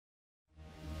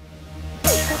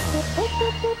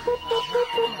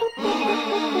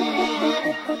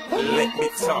Let me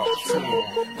talk to you.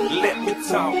 Let me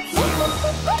talk to you.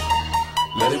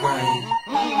 Let it rain.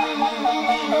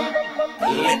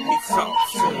 Let me talk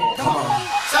to you. Come on.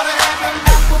 Shout it out and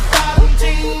apple bottom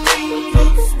jeans,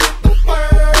 boots with the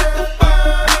fur.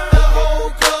 The whole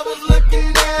club was looking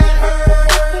at her.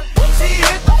 She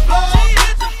hit the floor.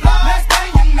 Next thing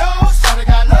you know, shawty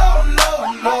got low, low,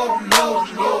 low, low,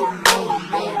 low, low,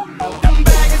 low. Them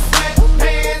baggy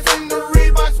sweatpants and the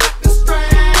Reeboks with the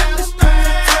straps.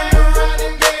 Turned around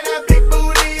and gave that big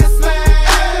booty a slap.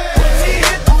 She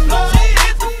hit the floor.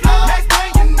 Next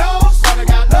thing you know, shawty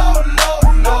got low, low,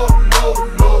 low, low,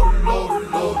 low, low,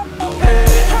 low.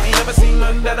 I ain't never seen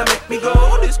nothing that'll make me go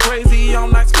this crazy all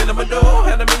night spinning my dough.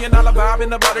 Had $1 million vibe in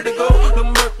the body to go.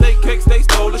 Them birthday cakes, they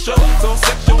stole the show. So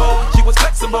sexual, she was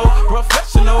flexible,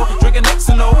 professional, drinking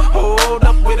Xano. Hold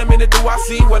up, wait a minute, do I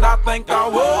see what I think I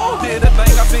will? Did a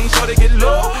thing I seen, sure they get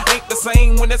low. Ain't the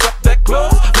same when it's up that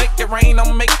close. Make it rain,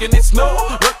 I'm making it snow.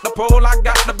 Work the pole, I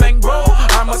got the bang bro.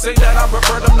 I'ma say that I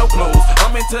prefer them no clothes.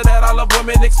 I'm into that, I love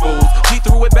women exposed. She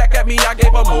threw it back at me, I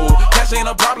gave her move. Cash ain't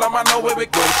a problem, I know where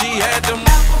it goes. She had them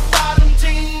apple bottom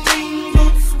jeans,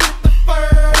 boots with the fur.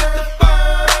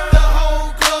 The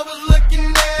whole club was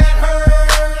looking at her.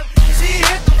 She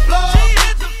hit the floor.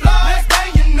 Next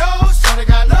thing you know, shawty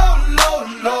got low, low,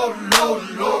 low, low,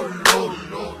 low, low,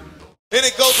 low. And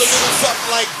it goes a little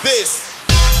something like this.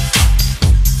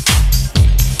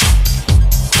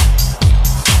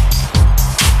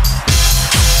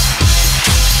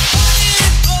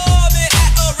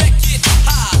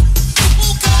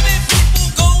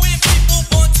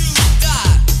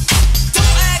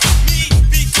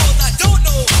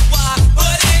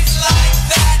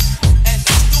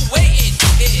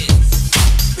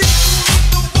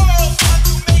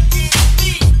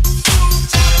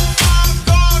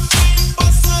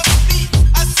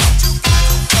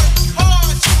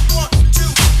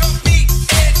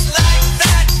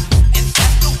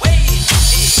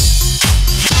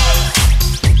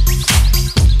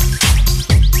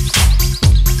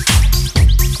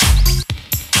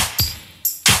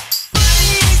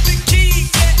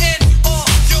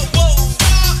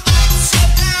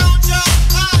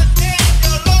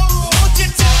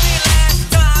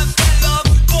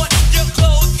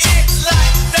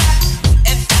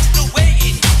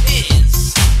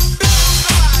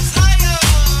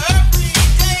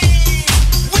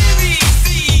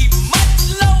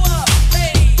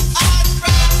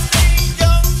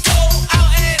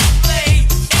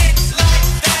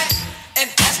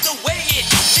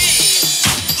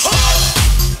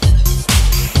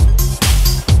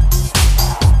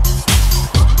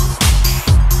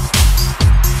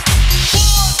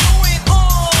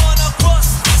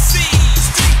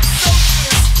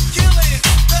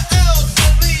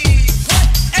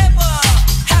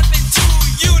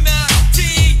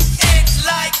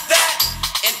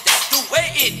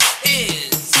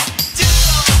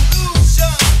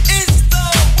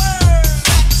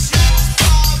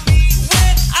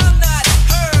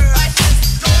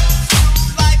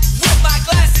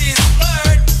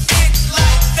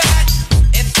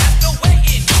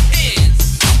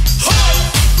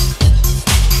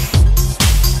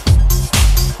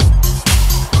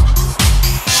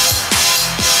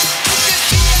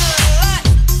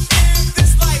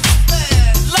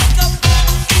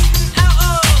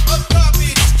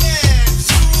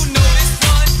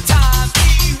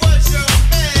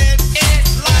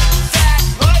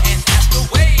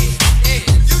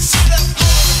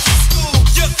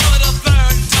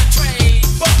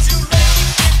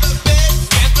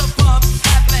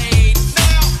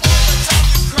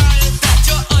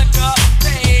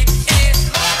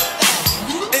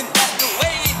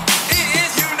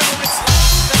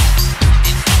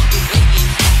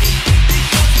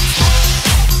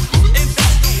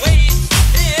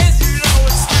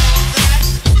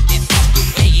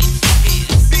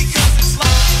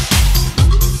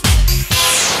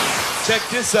 Check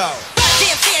this out.